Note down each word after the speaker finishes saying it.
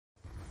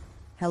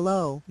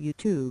Hello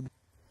YouTube.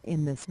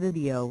 In this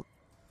video,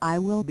 I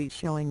will be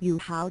showing you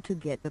how to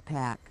get the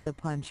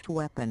pack-a-punch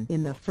weapon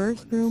in the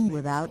first room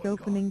without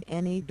opening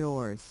any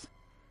doors.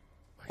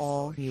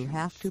 All you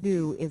have to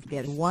do is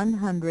get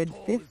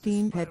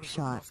 115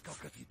 headshots.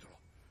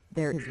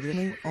 There is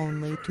really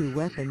only 2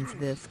 weapons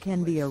this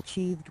can be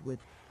achieved with.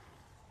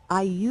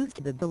 I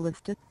used the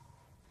ballista.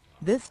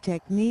 This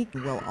technique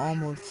will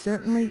almost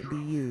certainly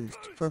be used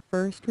for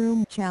first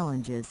room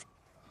challenges.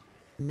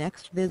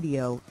 Next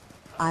video,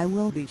 I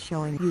will be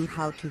showing you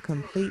how to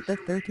complete the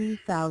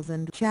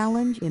 30,000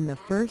 challenge in the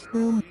first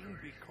room.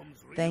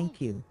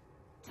 Thank you.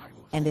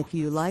 And if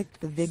you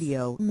liked the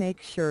video,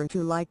 make sure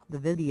to like the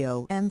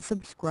video and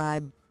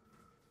subscribe.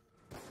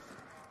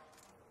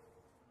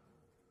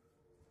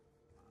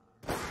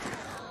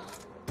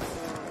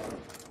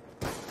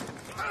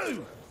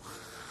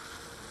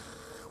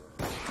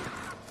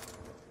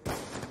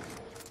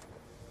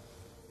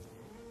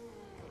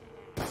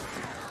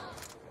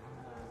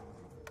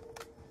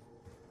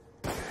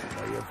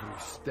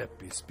 Every step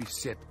is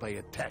beset by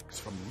attacks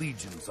from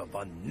legions of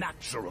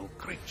unnatural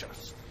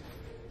creatures.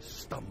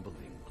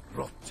 Stumbling,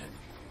 rotten,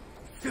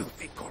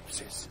 filthy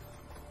corpses.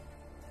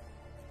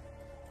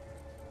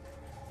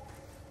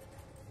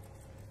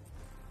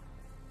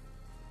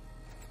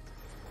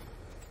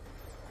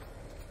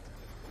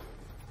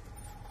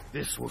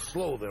 This will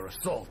slow their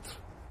assault.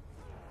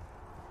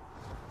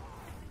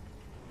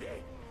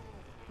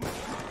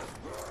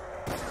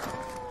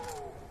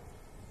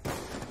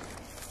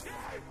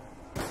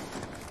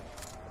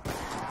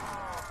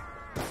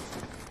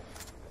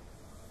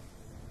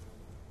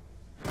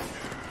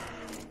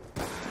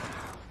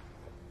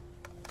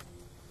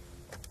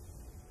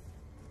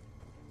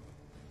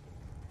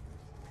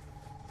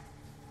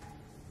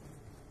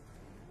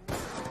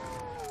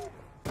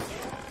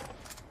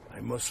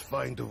 I must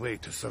find a way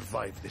to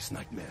survive this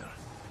nightmare.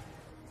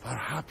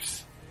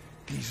 Perhaps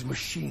these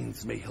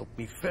machines may help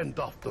me fend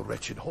off the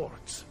wretched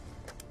hordes.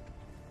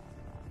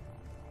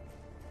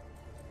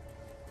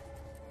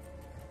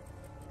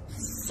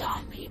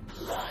 Zombie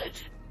blood.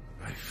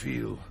 I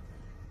feel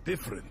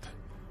different.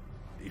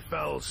 The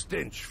foul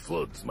stench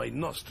floods my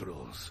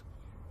nostrils.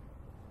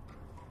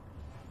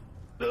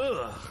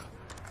 Ugh!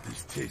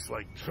 This tastes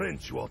like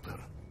trench water.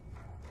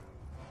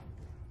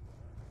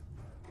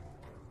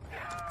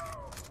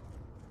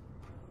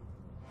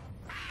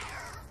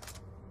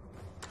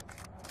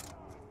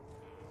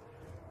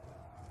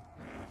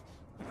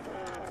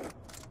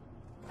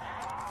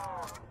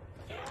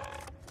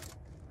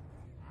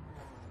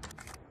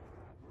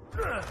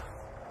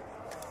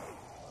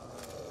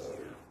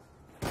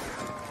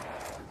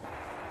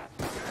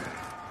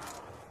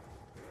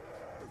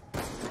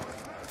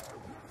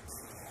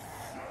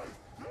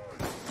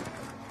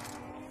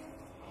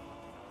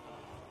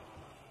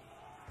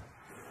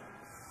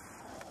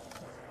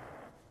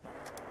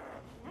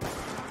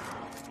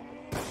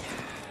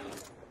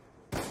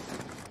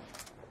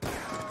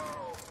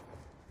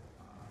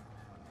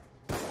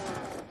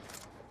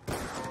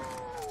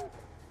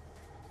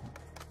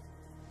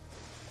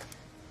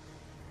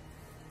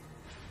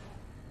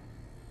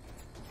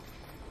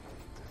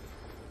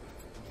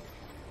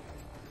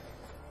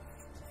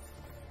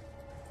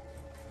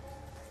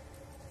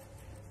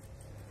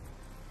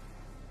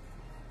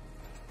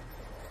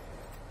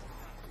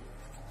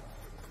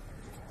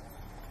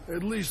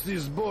 At least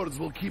these boards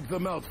will keep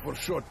them out for a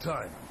short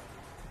time.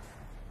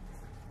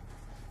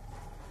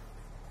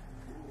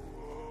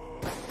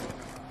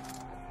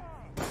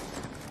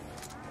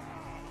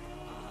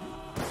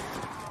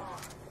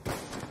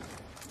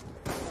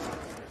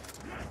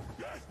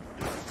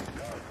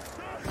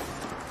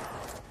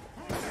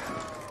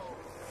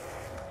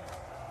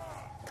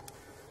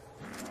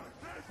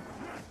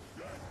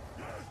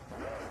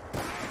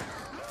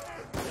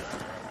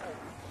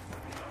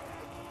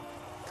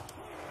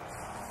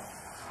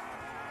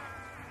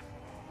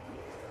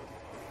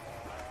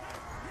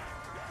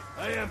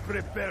 I am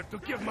prepared to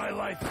give my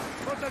life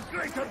for the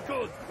greater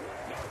good!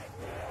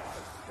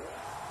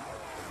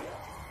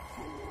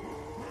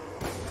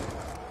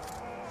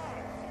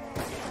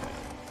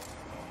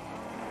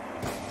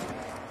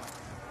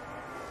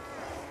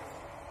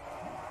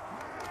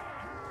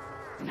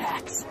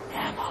 Max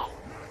ammo.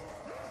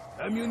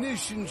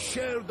 Ammunition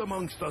shared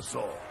amongst us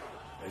all,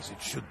 as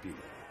it should be.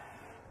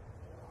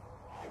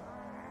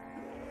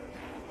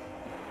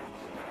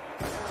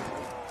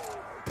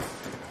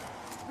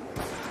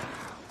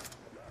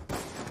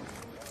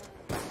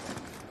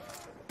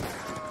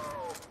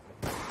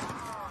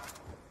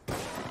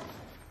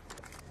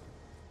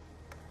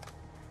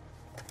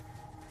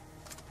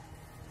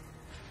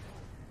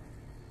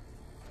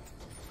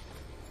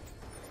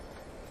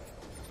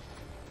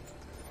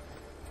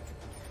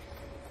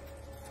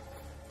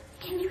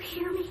 Can you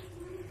hear me?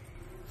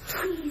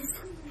 Please,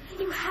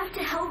 you have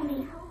to help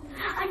me.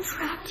 I'm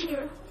trapped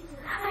here.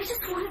 I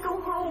just want to go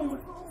home.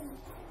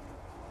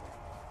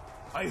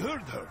 I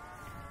heard her.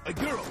 A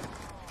girl.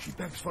 She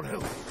begs for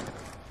help.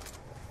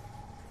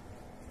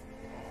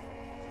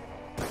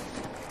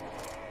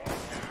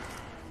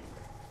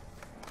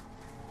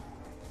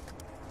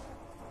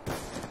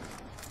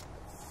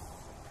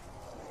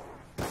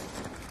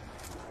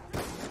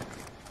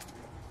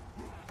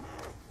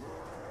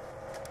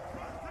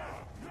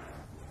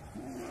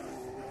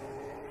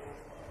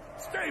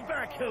 me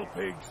back, hell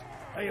pigs!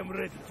 I am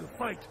ready to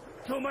fight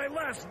till my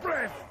last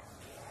breath!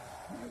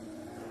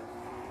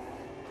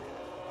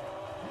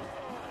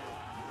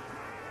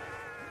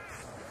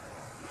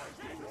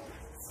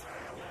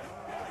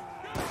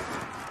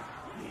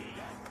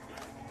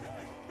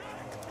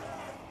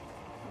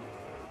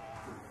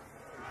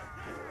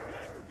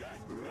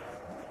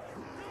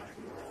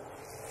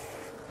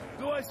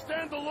 Do I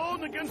stand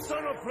alone against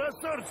our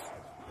oppressors?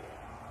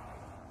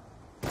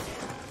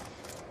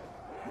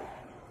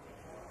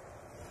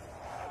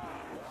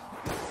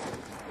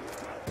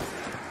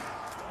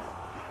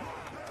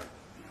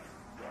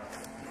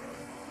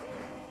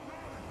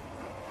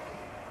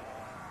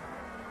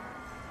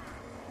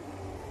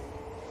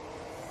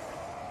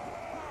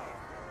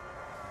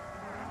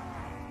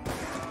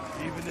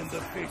 Even in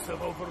the face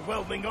of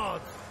overwhelming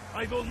odds,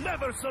 I will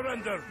never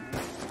surrender!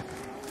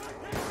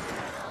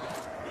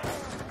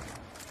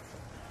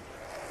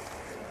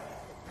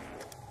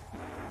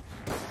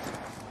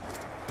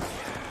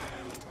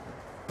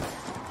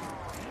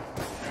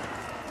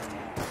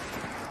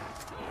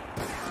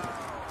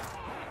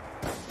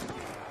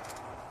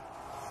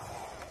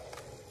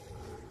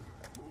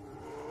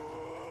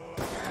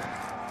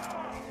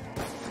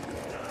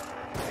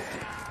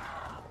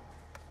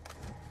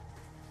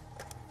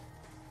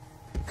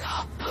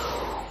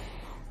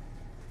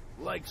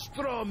 Like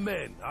straw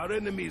men, our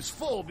enemies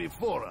fall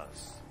before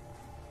us.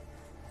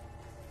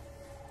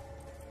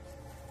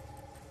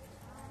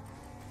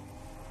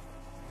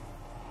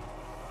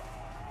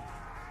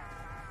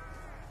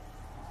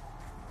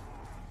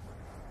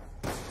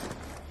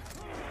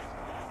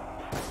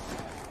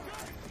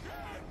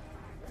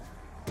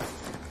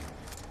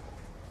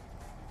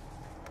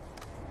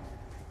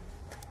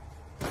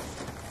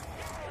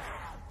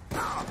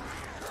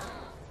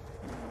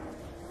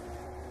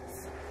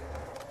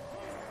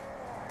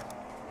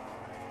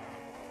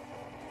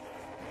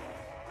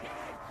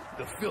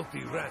 The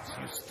filthy rats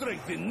use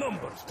strength in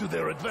numbers to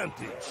their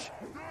advantage.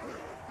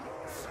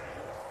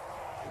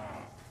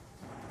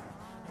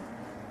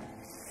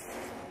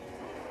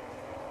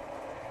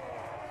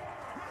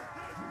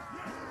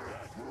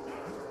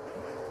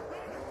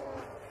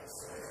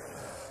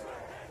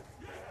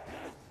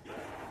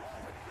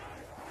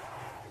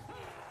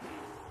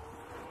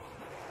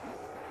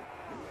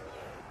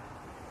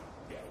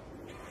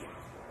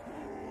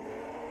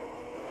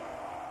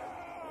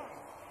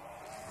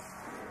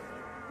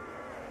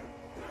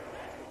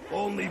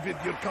 Only with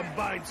your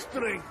combined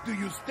strength do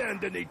you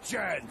stand any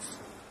chance.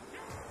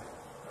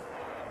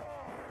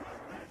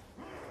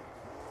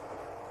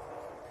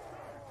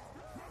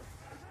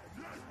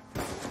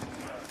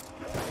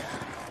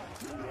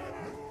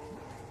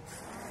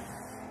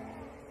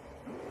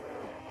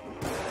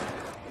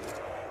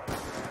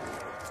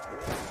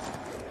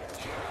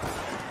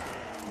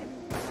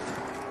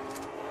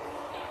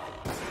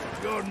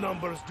 Your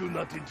numbers do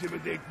not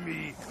intimidate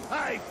me.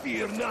 I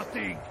fear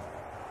nothing.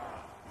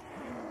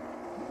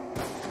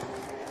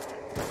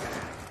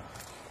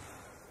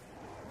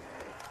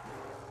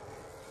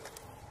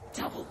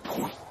 Double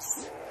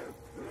points.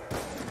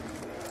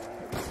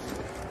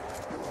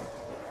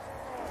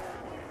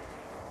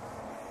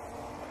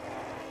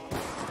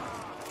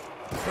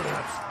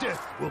 Perhaps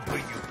death will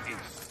bring you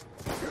peace.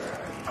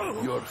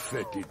 Your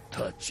fetid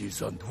touch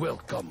is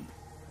unwelcome.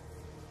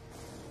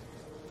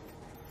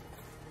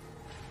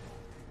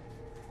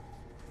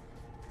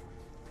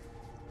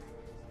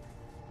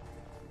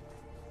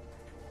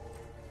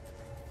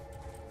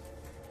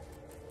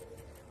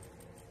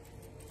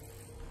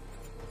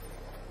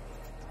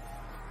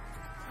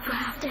 You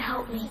have to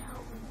help me.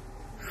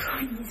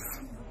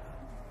 Please.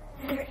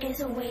 There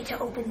is a way to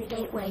open the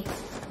gateway.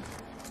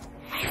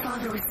 My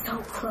father was so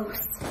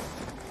close.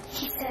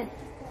 He said,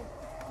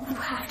 you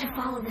have to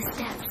follow the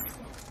steps.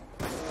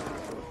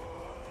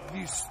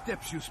 These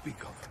steps you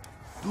speak of,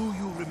 do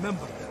you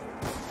remember them?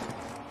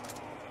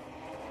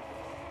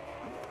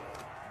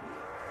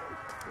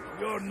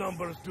 Your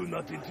numbers do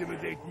not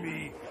intimidate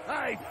me.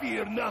 I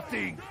fear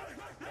nothing.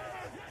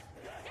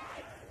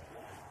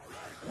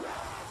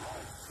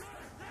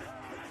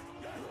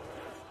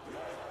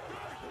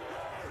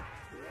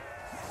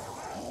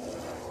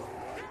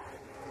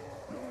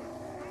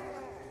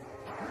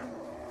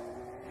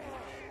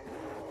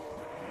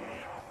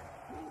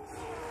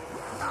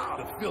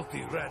 The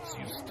filthy rats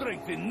use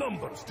strength in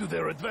numbers to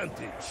their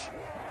advantage.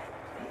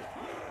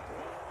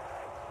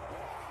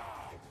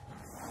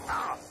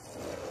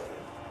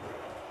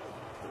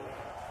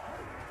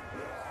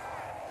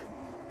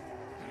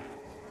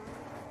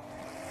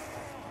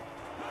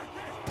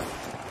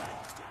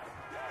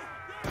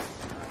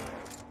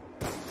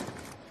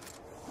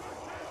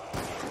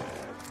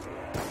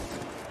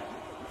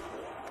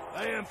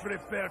 I am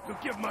prepared to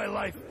give my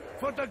life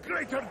for the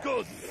greater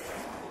good.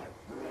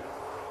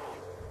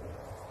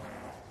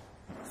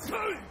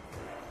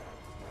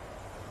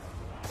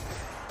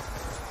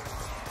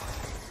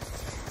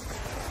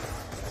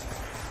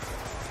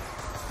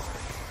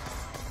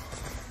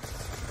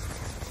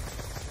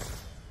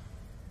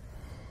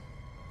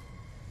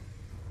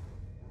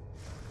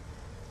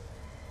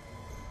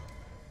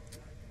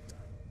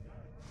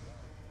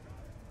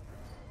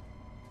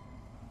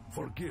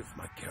 Forgive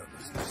my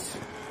carelessness.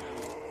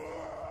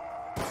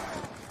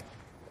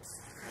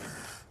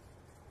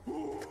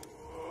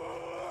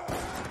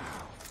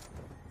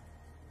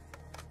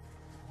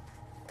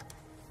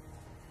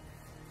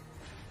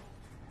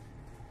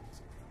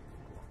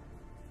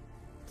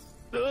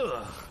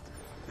 Ugh!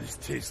 This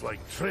tastes like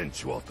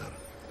trench water.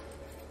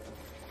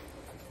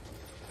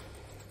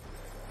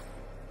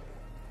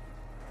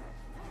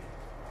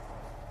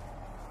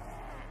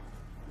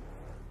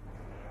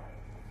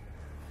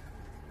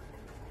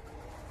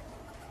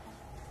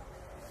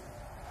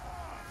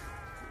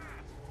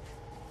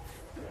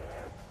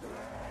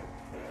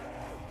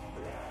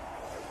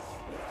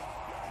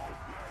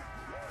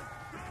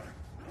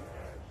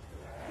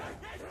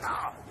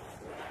 Ah!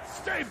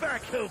 Stay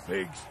back, hill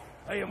pigs!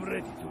 I am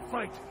ready to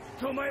fight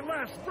till my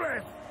last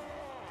breath!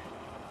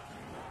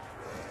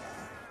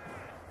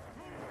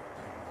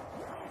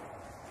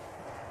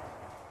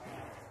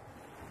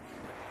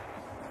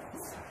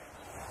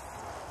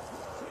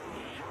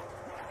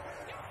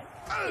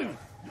 Ugh!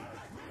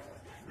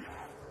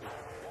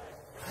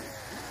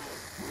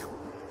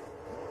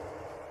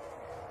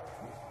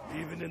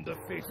 Even in the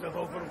face of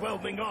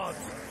overwhelming odds,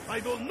 I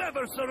will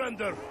never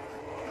surrender!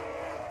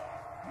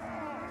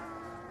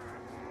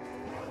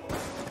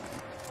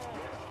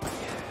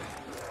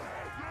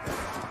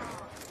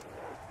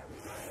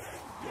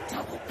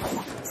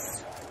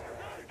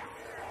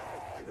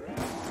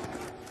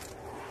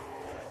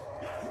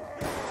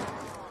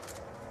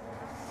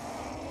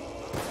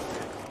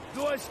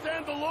 Do I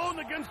stand alone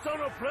against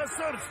our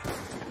oppressors?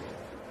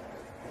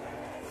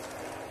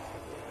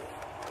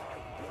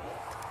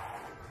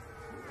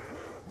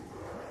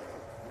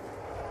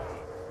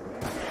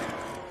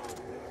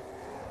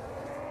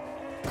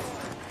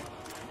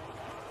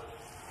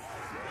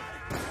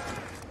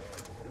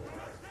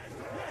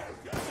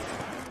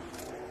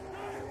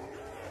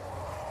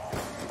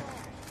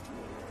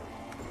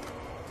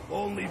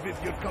 Only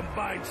with your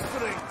combined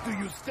strength do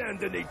you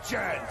stand any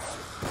chance.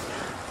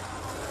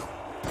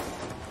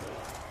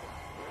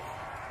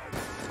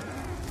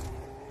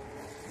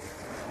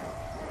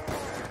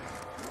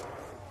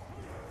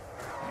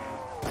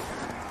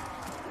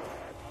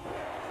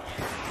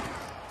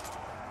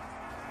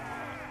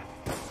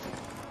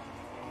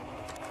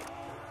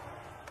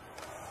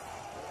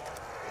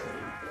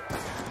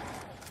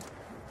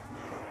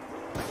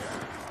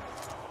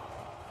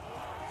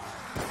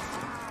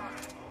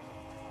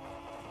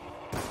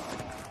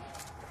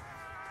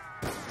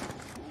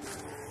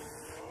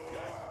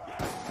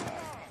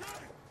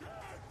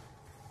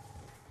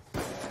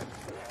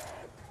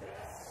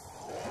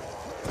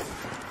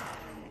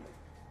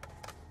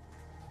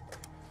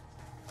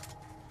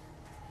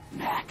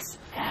 Max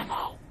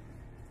ammo.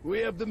 We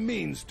have the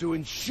means to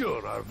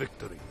ensure our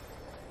victory.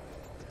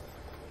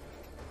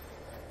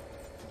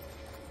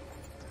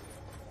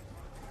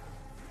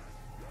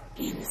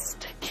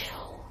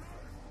 Insta-kill.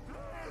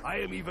 I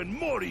am even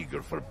more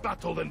eager for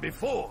battle than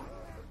before.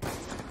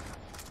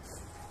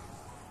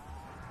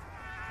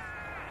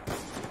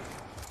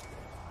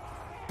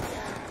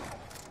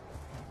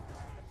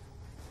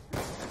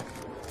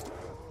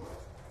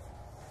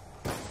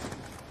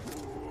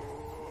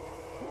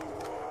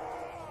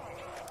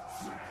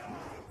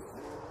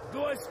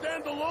 Do I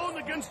stand alone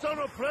against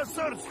our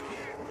oppressors?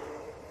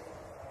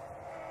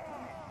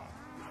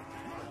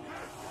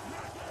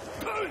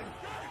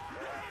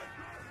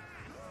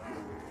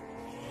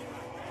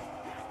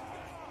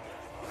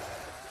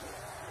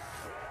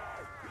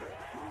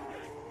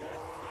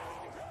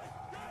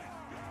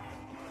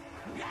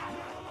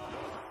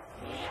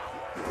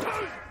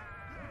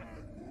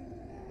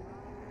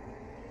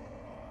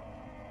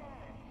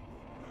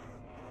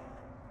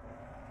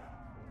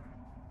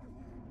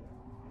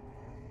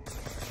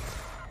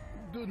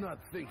 Do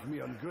not think me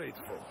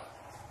ungrateful.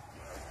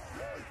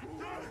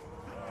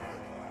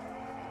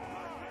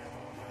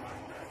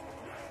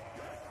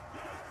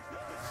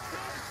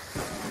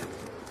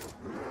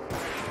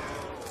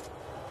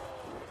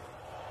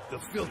 The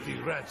filthy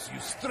rats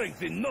use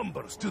strength in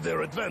numbers to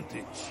their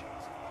advantage.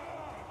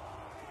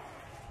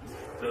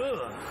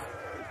 Ugh,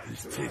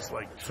 this tastes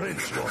like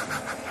trench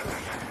water.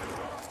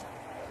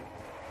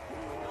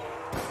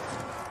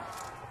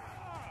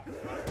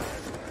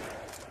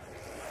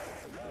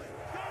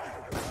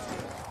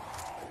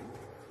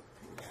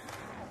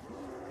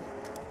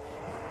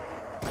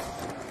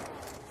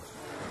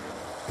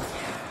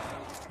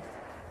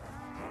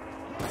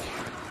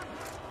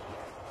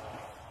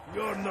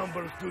 Your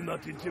numbers do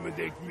not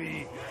intimidate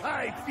me.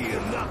 I fear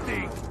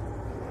nothing.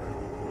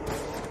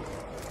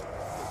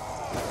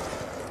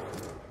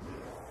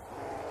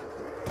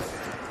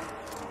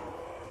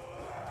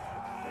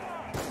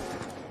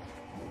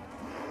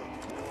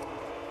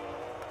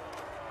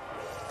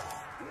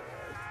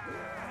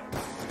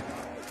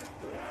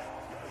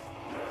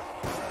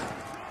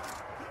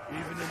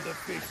 Even in the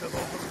face of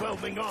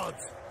overwhelming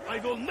odds, I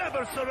will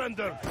never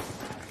surrender.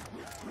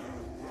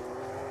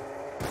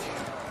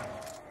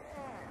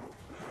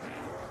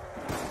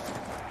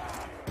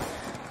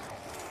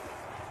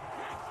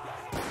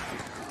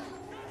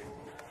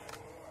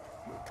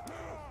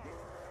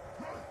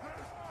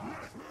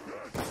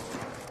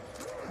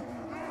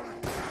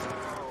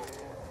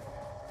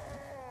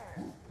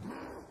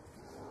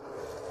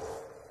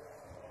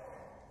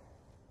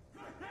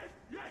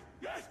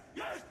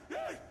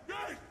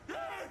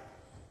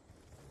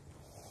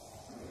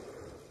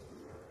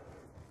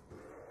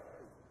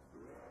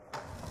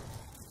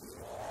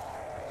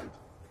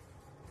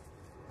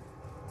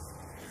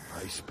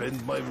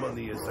 spend my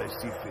money as I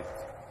see fit.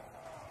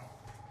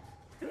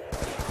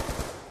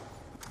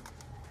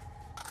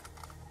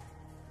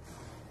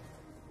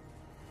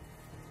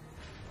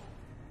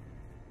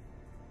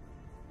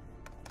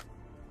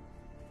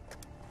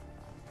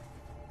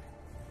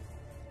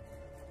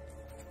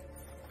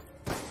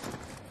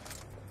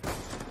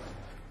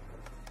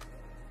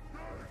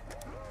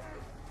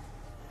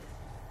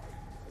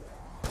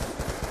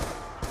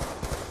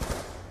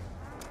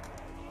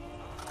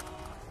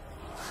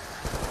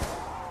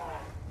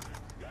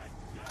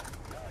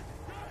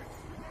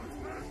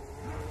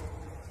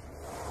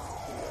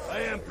 I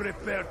am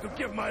prepared to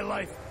give my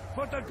life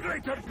for the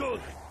greater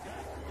good.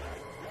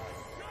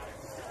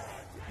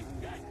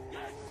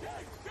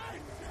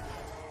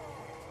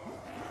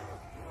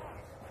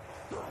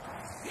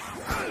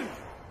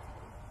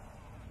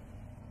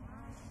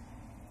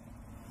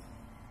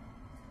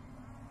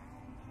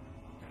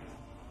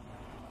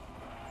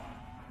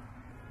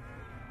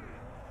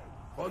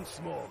 Once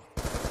more, I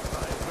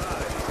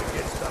rise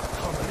against the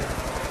common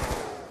enemy.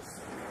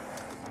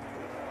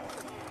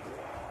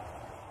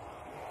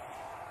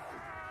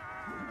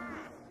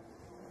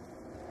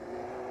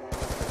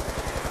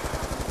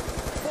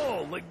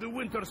 Fall like the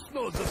winter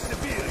snows of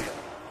Siberia.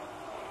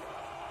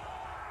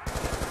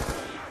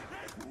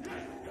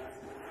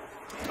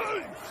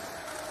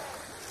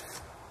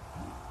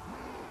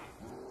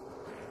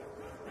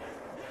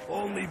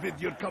 Only with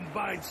your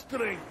combined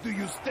strength do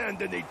you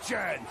stand any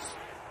chance.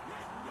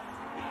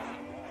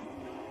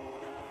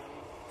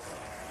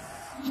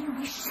 You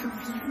wish to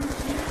leave me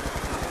here?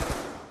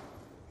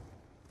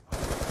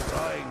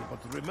 Trying,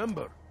 but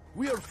remember,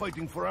 we are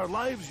fighting for our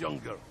lives,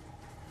 younger.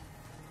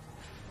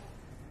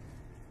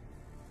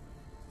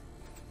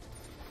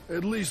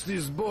 At least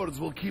these boards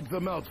will keep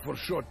them out for a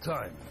short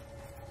time.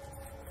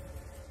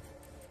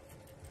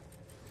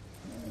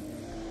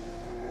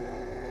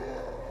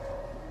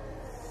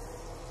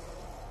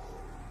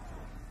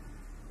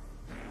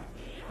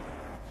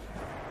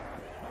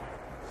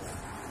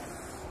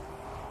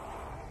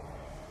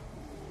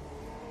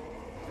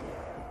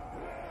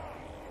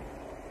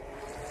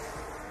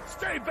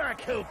 Stay back,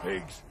 hill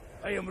pigs!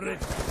 I am ready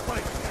to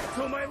fight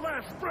till my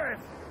last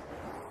breath!